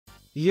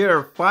Here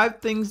are 5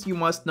 things you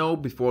must know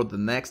before the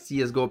next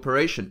CSGO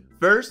operation.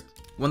 First,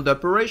 when the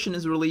operation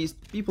is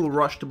released, people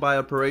rush to buy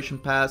Operation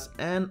Pass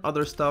and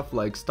other stuff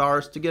like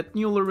stars to get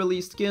newly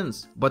released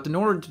skins. But in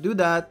order to do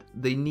that,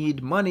 they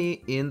need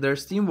money in their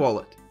Steam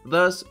wallet.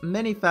 Thus,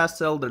 many fast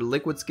sell their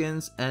liquid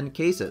skins and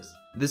cases.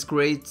 This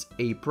creates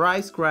a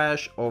price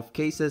crash of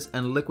cases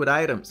and liquid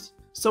items.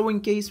 So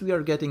in case we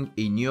are getting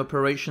a new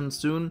operation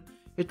soon,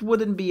 it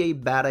wouldn't be a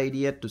bad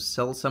idea to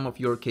sell some of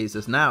your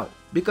cases now,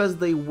 because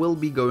they will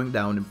be going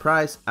down in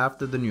price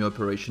after the new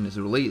operation is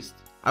released.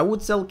 I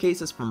would sell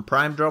cases from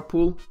Prime Drop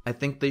Pool. I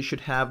think they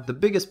should have the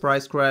biggest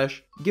price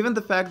crash, given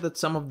the fact that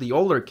some of the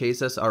older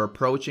cases are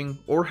approaching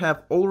or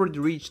have already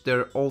reached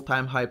their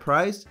all-time high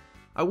price.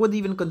 I would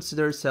even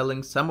consider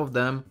selling some of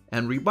them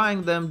and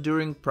rebuying them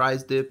during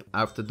price dip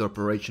after the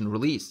operation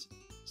release.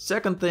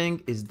 Second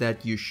thing is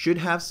that you should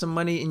have some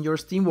money in your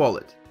Steam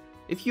wallet.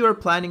 If you are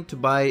planning to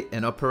buy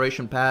an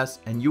Operation Pass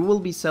and you will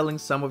be selling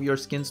some of your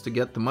skins to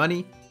get the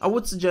money, I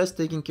would suggest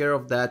taking care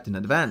of that in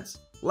advance.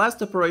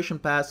 Last Operation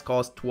Pass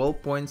cost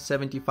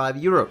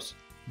 12.75 euros.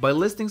 By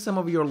listing some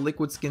of your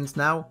liquid skins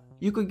now,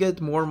 you could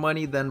get more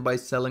money than by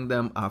selling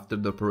them after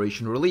the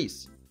operation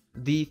release.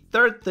 The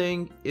third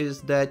thing is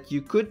that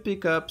you could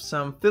pick up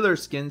some filler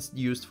skins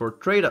used for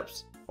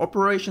trade-ups.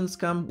 Operations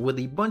come with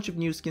a bunch of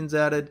new skins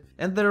added,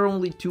 and there are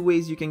only 2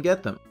 ways you can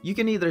get them. You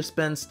can either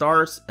spend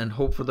stars and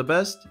hope for the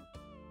best,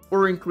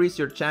 or increase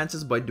your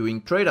chances by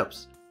doing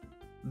trade-ups.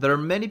 There are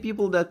many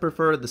people that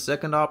prefer the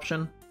second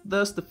option,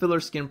 thus the filler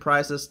skin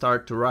prices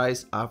start to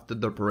rise after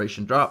the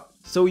operation drop.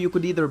 So you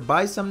could either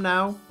buy some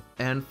now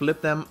and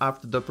flip them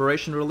after the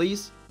operation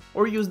release,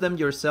 or use them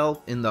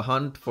yourself in the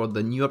hunt for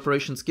the new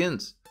operation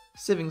skins,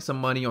 saving some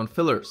money on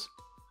fillers.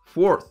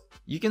 Fourth,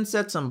 you can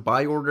set some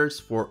buy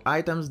orders for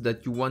items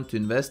that you want to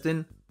invest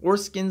in or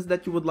skins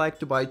that you would like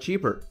to buy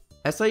cheaper.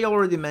 As I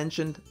already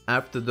mentioned,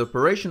 after the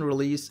operation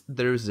release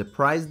there is a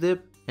price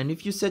dip, and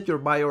if you set your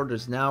buy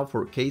orders now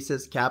for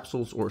cases,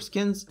 capsules or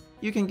skins,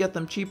 you can get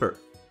them cheaper.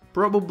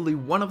 Probably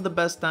one of the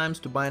best times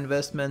to buy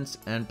investments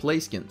and play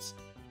skins.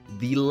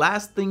 The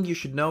last thing you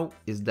should know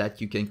is that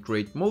you can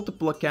create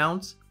multiple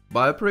accounts,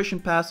 buy Operation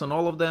Pass on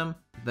all of them,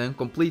 then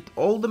complete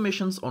all the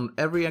missions on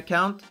every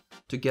account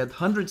to get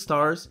 100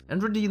 stars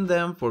and redeem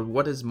them for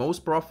what is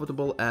most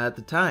profitable at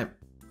the time.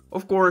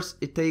 Of course,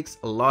 it takes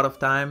a lot of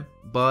time,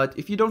 but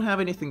if you don't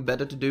have anything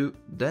better to do,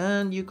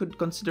 then you could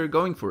consider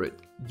going for it.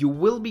 You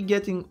will be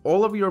getting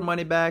all of your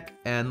money back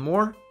and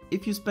more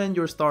if you spend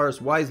your stars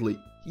wisely.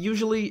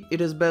 Usually it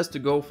is best to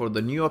go for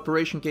the new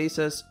operation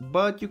cases,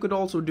 but you could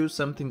also do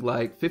something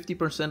like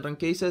 50% on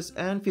cases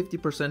and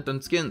 50% on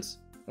skins,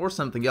 or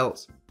something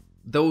else.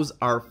 Those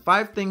are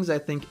 5 things I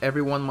think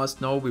everyone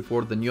must know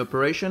before the new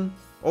operation.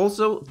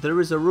 Also, there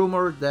is a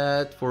rumor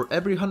that for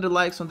every 100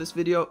 likes on this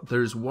video,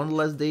 there is 1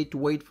 less day to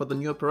wait for the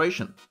new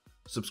operation.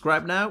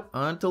 Subscribe now,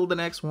 until the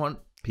next one,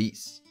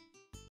 peace.